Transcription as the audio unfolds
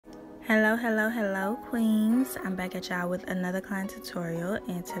Hello queens. I'm back at y'all with another client tutorial,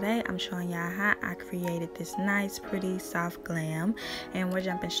 and today I'm showing y'all how I created this nice pretty soft glam, and we're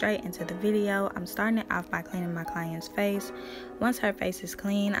jumping straight into the video. I'm starting it off by cleaning my client's face. Once her face is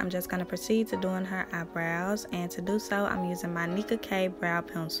clean, I'm just going to proceed to doing her eyebrows, and to do so I'm using my Nicka K brow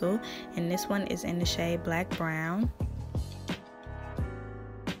pencil, and this one is in the shade Black Brown.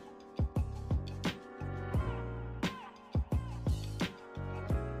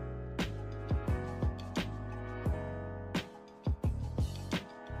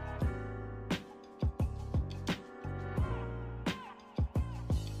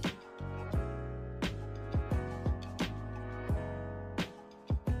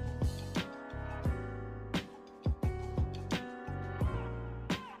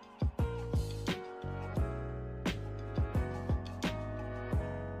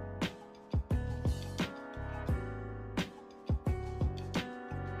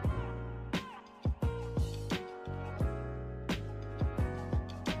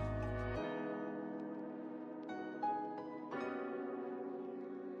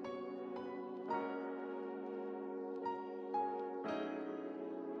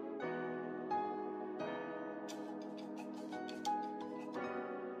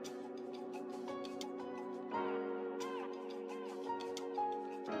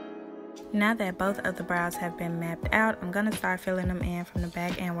 Now that both of the brows have been mapped out, I'm going to start filling them in from the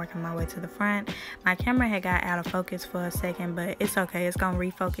back and working my way to the front. My camera had got out of focus for a second, but it's okay. It's going to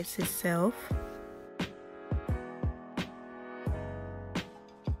refocus itself.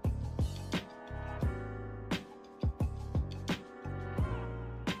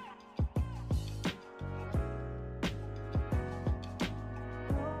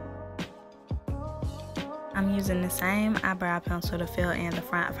 I'm using the same eyebrow pencil to fill in the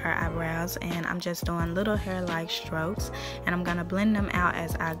front of her eyebrows, and I'm just doing little hair-like strokes, and I'm going to blend them out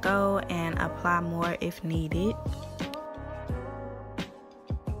as I go and apply more if needed.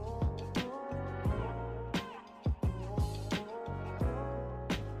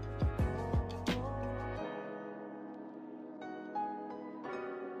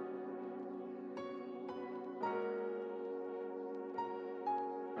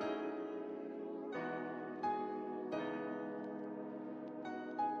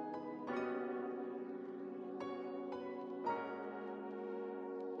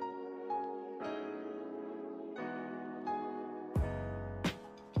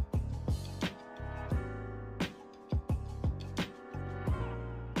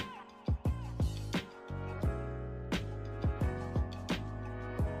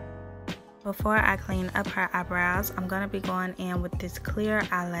 Before I clean up her eyebrows, I'm going to be going in with this clear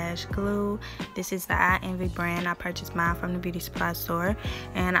eyelash glue. This is the I Envy brand. I purchased mine from the beauty supply store.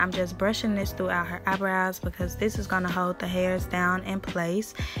 And I'm just brushing this throughout her eyebrows because this is going to hold the hairs down in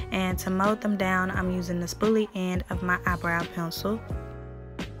place. And to mold them down, I'm using the spoolie end of my eyebrow pencil.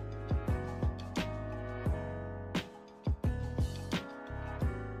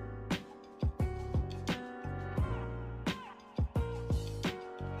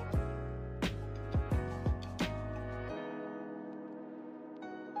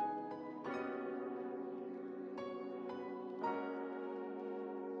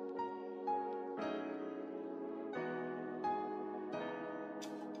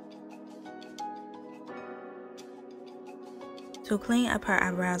 To clean up her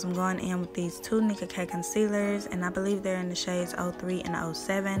eyebrows, I'm going in with these two Nicka K concealers, and I believe they're in the shades 03 and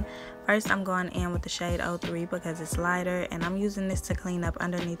 07. First, I'm going in with the shade 03 because it's lighter, and I'm using this to clean up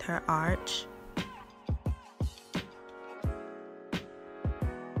underneath her arch.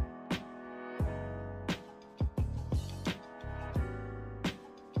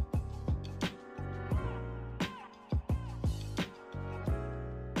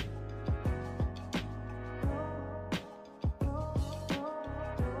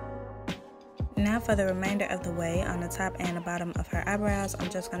 Now for the remainder of the way, on the top and the bottom of her eyebrows,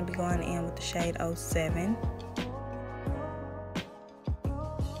 I'm just going to be going in with the shade 07.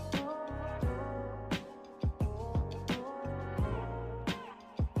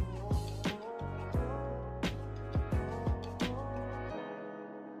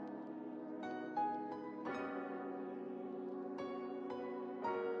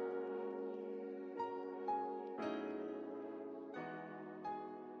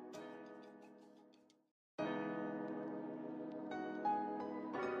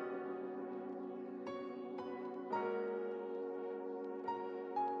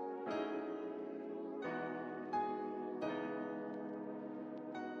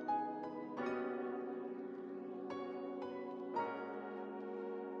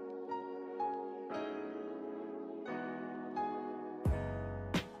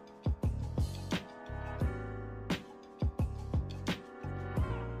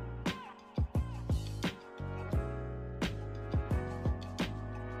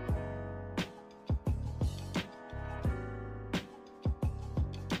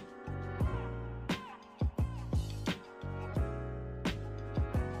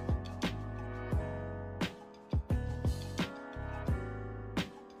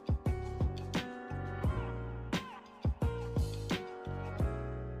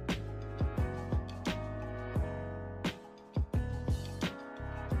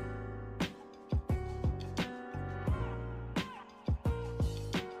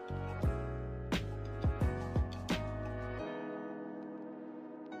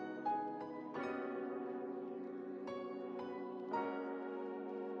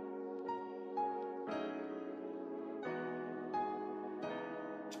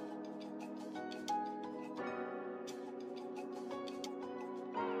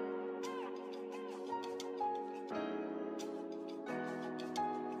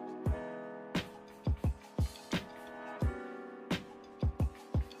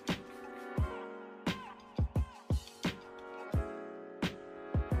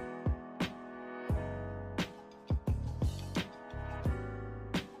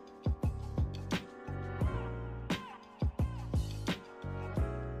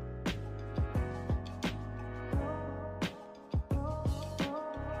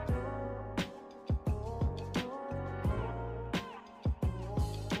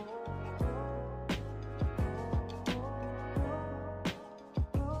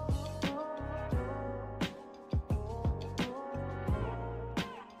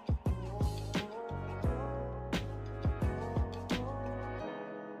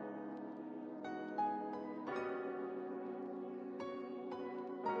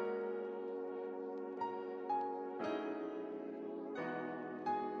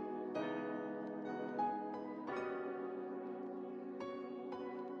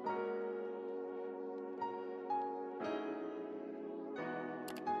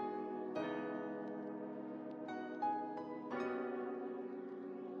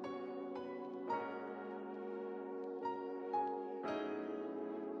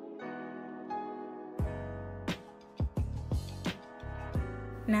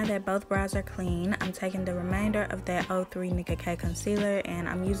 Now that both brows are clean, I'm taking the remainder of that 03 Nicka K concealer and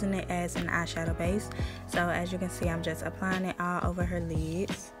I'm using it as an eyeshadow base. So as you can see, I'm just applying it all over her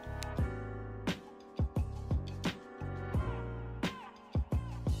lids.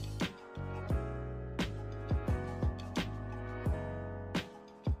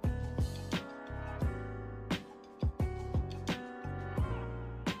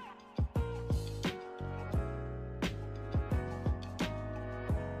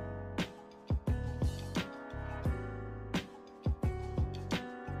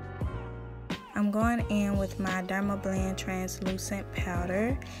 I'm going in with my Dermablend Translucent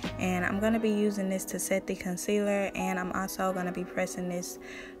powder, and I'm going to be using this to set the concealer, and I'm also going to be pressing this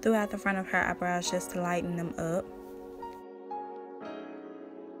throughout the front of her eyebrows just to lighten them up.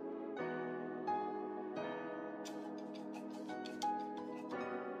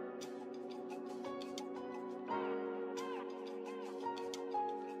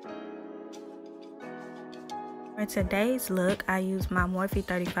 For today's look, I use my Morphe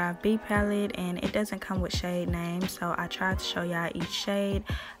 35B palette, and it doesn't come with shade names, so I tried to show y'all each shade.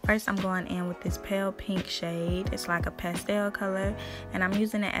 First, I'm going in with this pale pink shade. It's like a pastel color, and I'm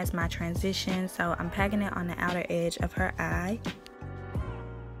using it as my transition, so I'm packing it on the outer edge of her eye.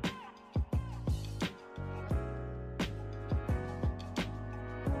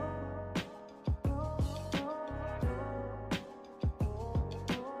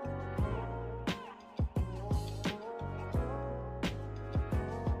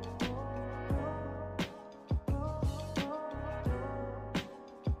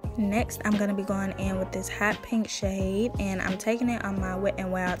 Next, I'm going to be going in with this hot pink shade, and I'm taking it on my Wet n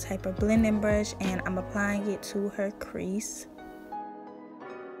Wild Taper blending brush, and I'm applying it to her crease.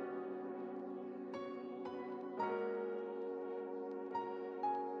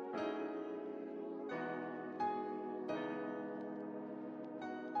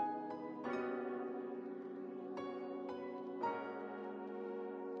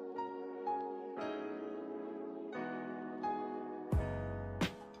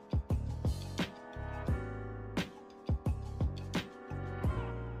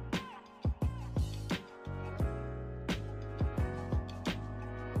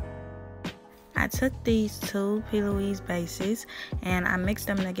 I took these two P. Louise bases and I mixed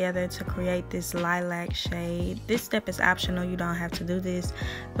them together to create this lilac shade. This step is optional, you don't have to do this,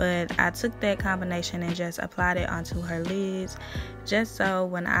 but I took that combination and just applied it onto her lids, just so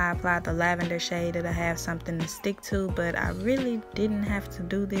when I apply the lavender shade it'll have something to stick to, but I really didn't have to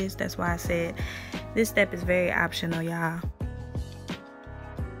do this. That's why I said this step is very optional, y'all.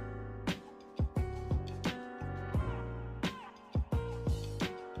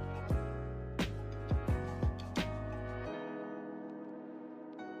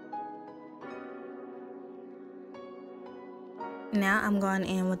 Now I'm going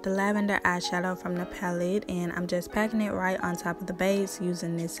in with the lavender eyeshadow from the palette, and I'm just packing it right on top of the base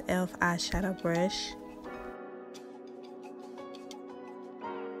using this e.l.f. eyeshadow brush.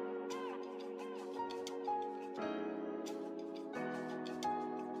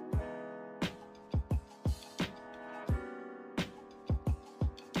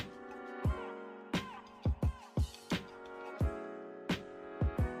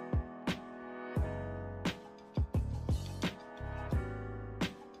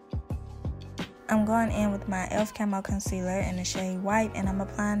 I'm going in with my e.l.f. Camo Concealer in the shade White, and I'm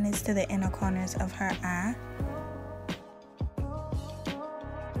applying this to the inner corners of her eye.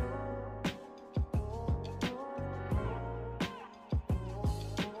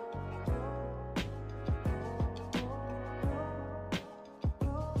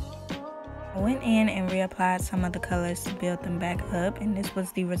 I went in and reapplied some of the colors to build them back up, and this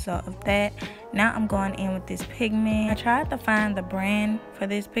was the result of that. Now I'm going in with this pigment. I tried to find the brand for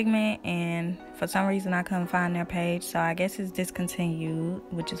this pigment, and for some reason I couldn't find their page, so I guess it's discontinued,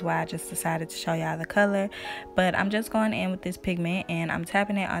 which is why I just decided to show y'all the color. But I'm just going in with this pigment and I'm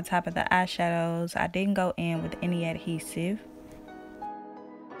tapping it on top of the eyeshadows. I didn't go in with any adhesive.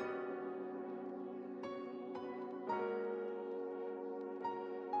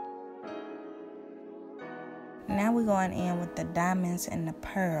 Now we're going in with the diamonds and the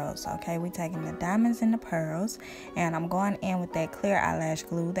pearls. Okay, we're taking the diamonds and the pearls, and I'm going in with that clear eyelash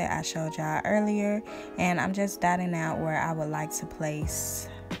glue that I showed y'all earlier, and I'm just dotting out where I would like to place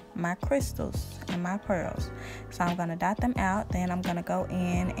my crystals and my pearls. So I'm going to dot them out, then I'm going to go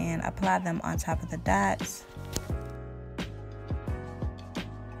in and apply them on top of the dots.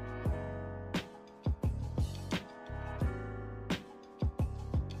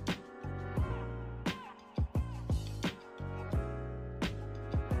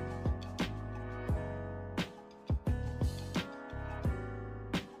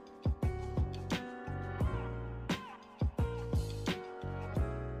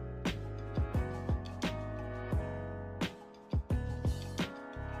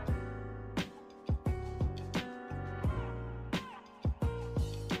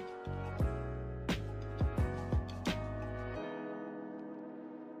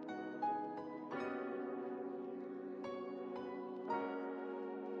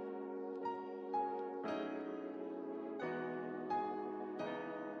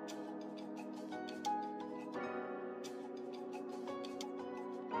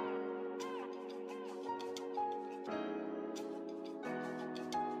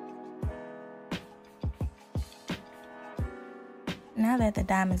 Now that the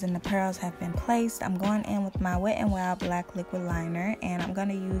diamonds and the pearls have been placed, I'm going in with my Wet n Wild black liquid liner, and I'm going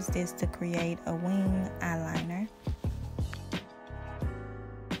to use this to create a wing eyeliner.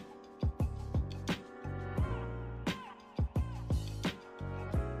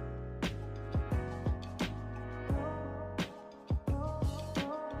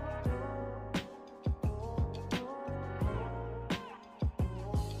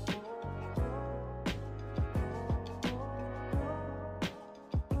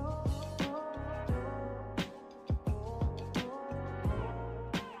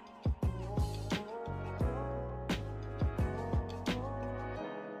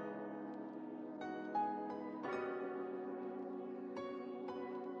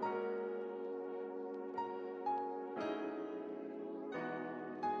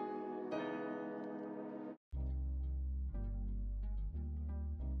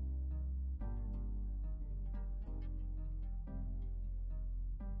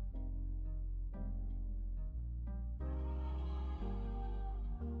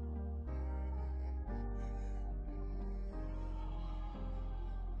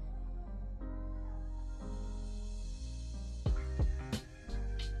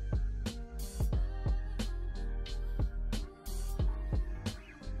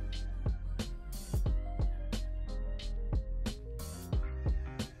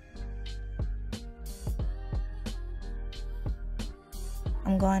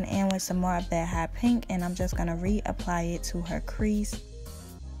 I'm going in with some more of that hot pink, and I'm just going to reapply it to her crease.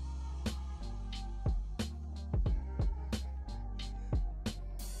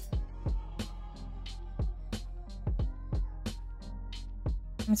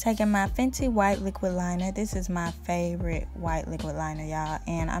 I'm taking my Fenty White liquid liner. This is my favorite white liquid liner, y'all,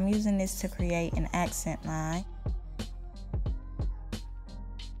 and I'm using this to create an accent line.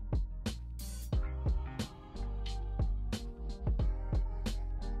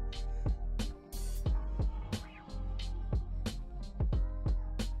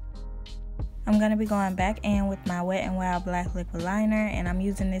 I'm going to be going back in with my Wet n Wild black liquid liner, and I'm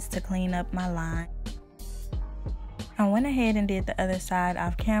using this to clean up my line. I went ahead and did the other side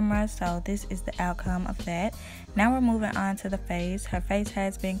off camera, so this is the outcome of that. Now we're moving on to the face. Her face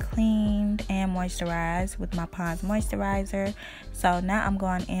has been cleaned and moisturized with my Pond's moisturizer. So now I'm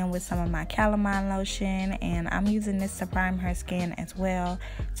going in with some of my calamine lotion, and I'm using this to prime her skin as well.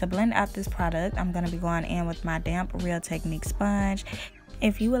 To blend out this product, I'm going to be going in with my damp Real Technique sponge.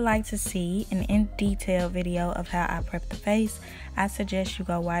 If you would like to see an in-detail video of how I prep the face, I suggest you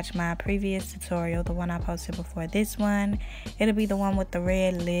go watch my previous tutorial, the one I posted before this one. It'll be the one with the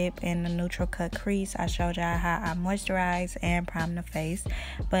red lip and the neutral cut crease. I showed y'all how I moisturize and prime the face.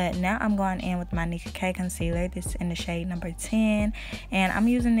 But now I'm going in with my Nicka K concealer. This is in the shade number 10, and I'm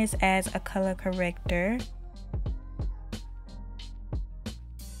using this as a color corrector.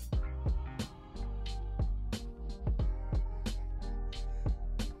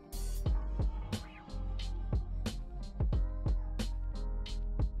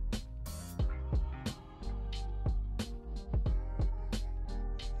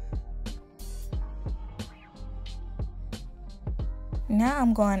 Now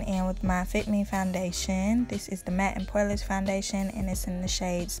I'm going in with my Fit Me foundation. This is the matte and poreless foundation, and it's in the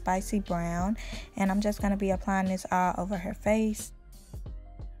shade Spicy Brown. And I'm just going to be applying this all over her face.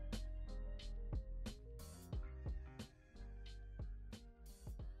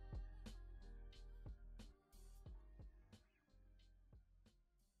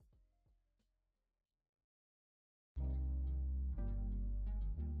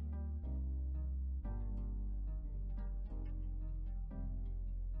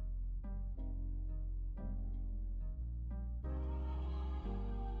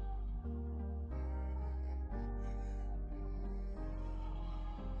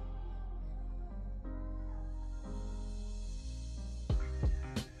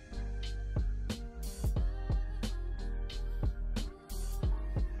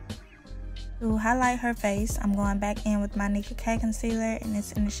 To highlight her face, I'm going back in with my Nicka K concealer, and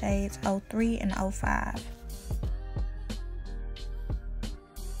it's in the shades 03 and 05.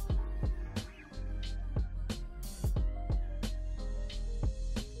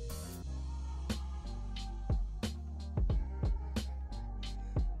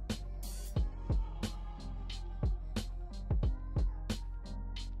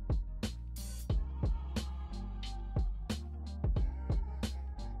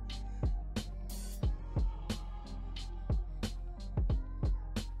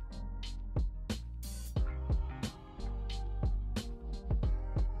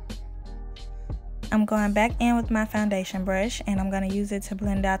 I'm going back in with my foundation brush, and I'm going to use it to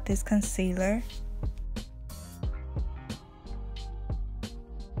blend out this concealer.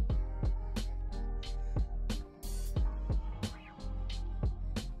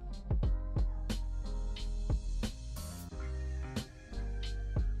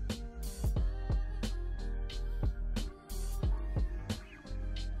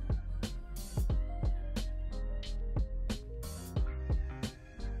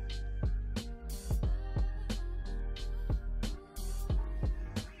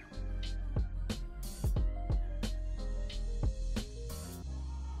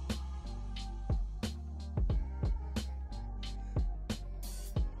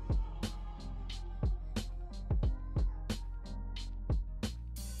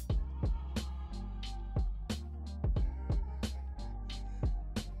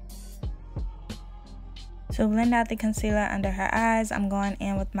 To blend out the concealer under her eyes, I'm going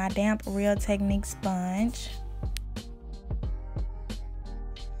in with my damp Real Technique sponge.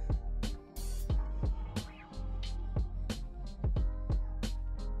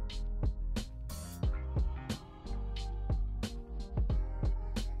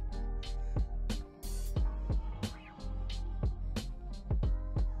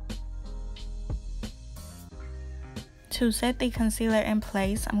 To set the concealer in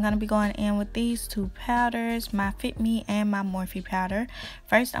place, I'm going to be going in with these two powders, my Fit Me and my Morphe powder.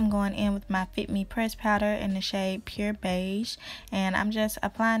 First, I'm going in with my Fit Me pressed powder in the shade Pure Beige, and I'm just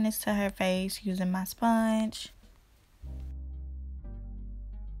applying this to her face using my sponge.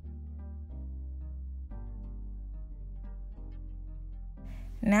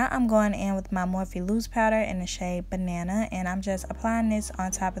 Now I'm going in with my Morphe loose powder in the shade Banana, and I'm just applying this on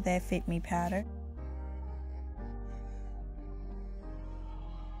top of that Fit Me powder.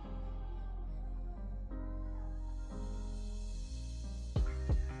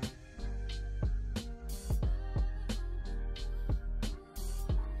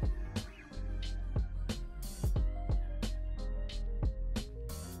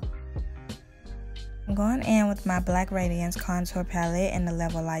 I'm going in with my Black Radiance contour palette in the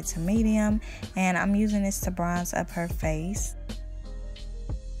level light to medium, and I'm using this to bronze up her face.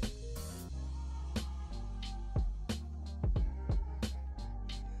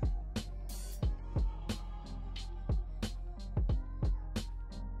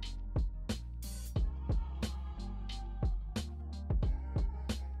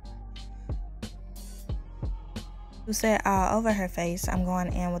 To set all over her face, I'm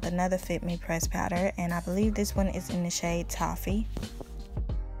going in with another Fit Me pressed powder, and I believe this one is in the shade Toffee.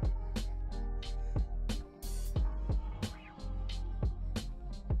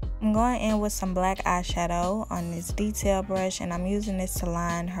 I'm going in with some black eyeshadow on this detail brush, and I'm using this to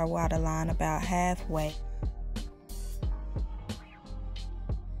line her waterline about halfway.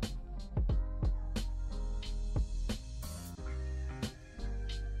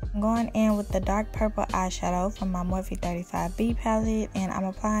 I'm going in with the dark purple eyeshadow from my Morphe 35B palette, and I'm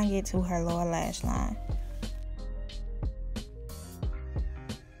applying it to her lower lash line.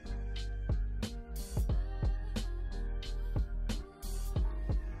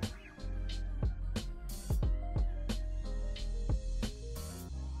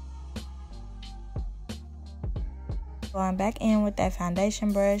 Going back in with that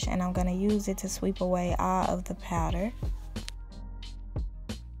foundation brush, and I'm going to use it to sweep away all of the powder.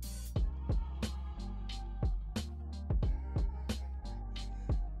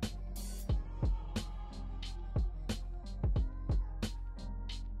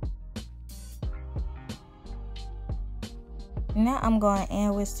 Now I'm going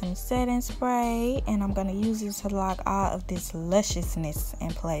in with some setting spray, and I'm going to use it to lock all of this lusciousness in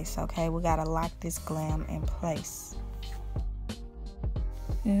place. Okay, we got to lock this glam in place.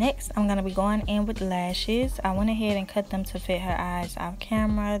 Next, I'm going to be going in with lashes. I went ahead and cut them to fit her eyes off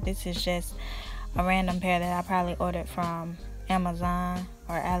camera. This is just a random pair that I probably ordered from Amazon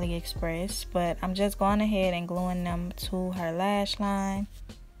or AliExpress, but I'm just going ahead and gluing them to her lash line.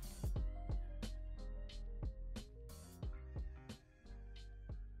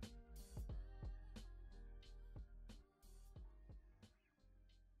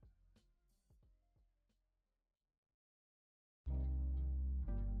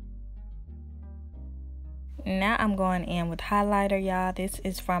 Now I'm going in with highlighter, y'all. This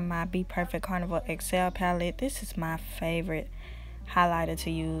is from my Bperfect Carnival XL palette. This is my favorite highlighter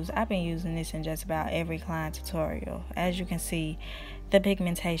to use. I've been using this in just about every client tutorial. As you can see, the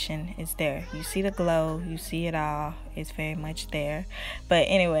pigmentation is there. You see the glow, you see it all. It's very much there. But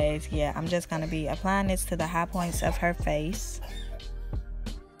anyways, yeah, I'm just going to be applying this to the high points of her face.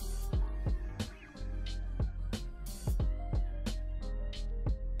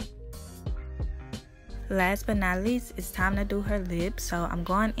 Last but not least, it's time to do her lips. So I'm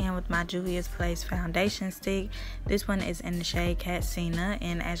going in with my Juvias Place foundation stick. This one is in the shade Katsina,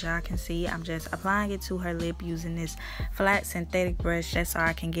 and as y'all can see, I'm just applying it to her lip using this flat synthetic brush just so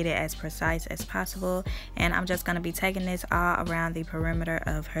I can get it as precise as possible. And I'm just going to be taking this all around the perimeter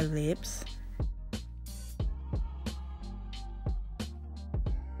of her lips.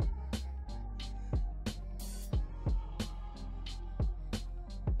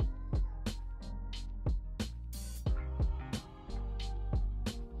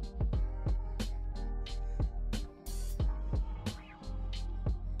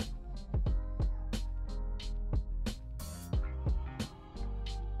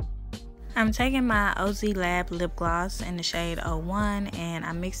 I'm taking my OZ Lab lip gloss in the shade 01 and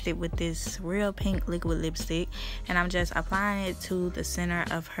I mixed it with this real pink liquid lipstick, and I'm just applying it to the center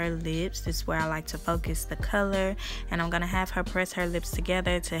of her lips. This is where I like to focus the color, and I'm gonna have her press her lips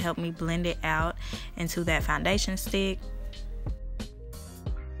together to help me blend it out into that foundation stick.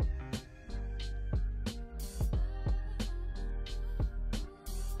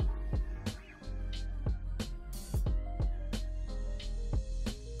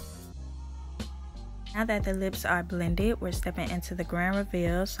 Now that the lips are blended, we're stepping into the grand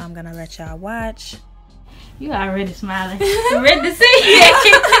reveal, so I'm gonna let y'all watch. You already smiling. You ready to see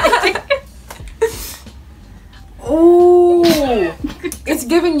it? Ooh, it's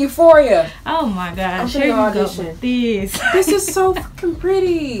giving Euphoria. Oh my gosh, here you go with this. This is so fucking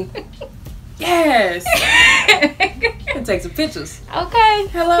pretty. Yes. Can take some pictures. Okay.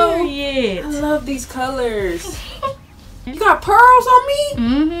 Hello. Period. I love these colors. You got pearls on me?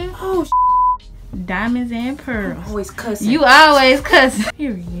 Mm-hmm. Oh, diamonds and pearls. I'm always cussing. You always cussing.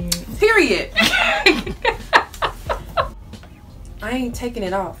 Period. Period. I ain't taking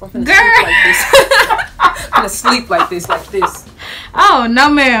it off. I'm gonna sleep like this. I'm gonna sleep like this. Oh, no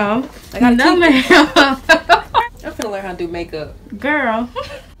ma'am. No ma'am. I'm finna learn how to do makeup. Girl.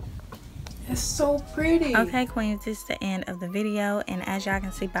 It's so pretty. Okay, queens, this is the end of the video, and as y'all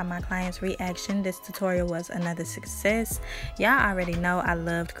can see by my client's reaction, this tutorial was another success. Y'all already know I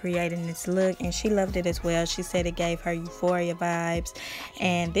loved creating this look, and she loved it as well. She said it gave her Euphoria vibes.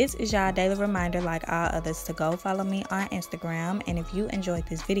 And this is y'all daily reminder, like all others, to go follow me on Instagram. And if you enjoyed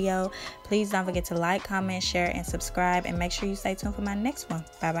this video, please don't forget to like, comment, share, and subscribe, and make sure you stay tuned for my next one.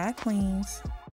 Bye bye, queens.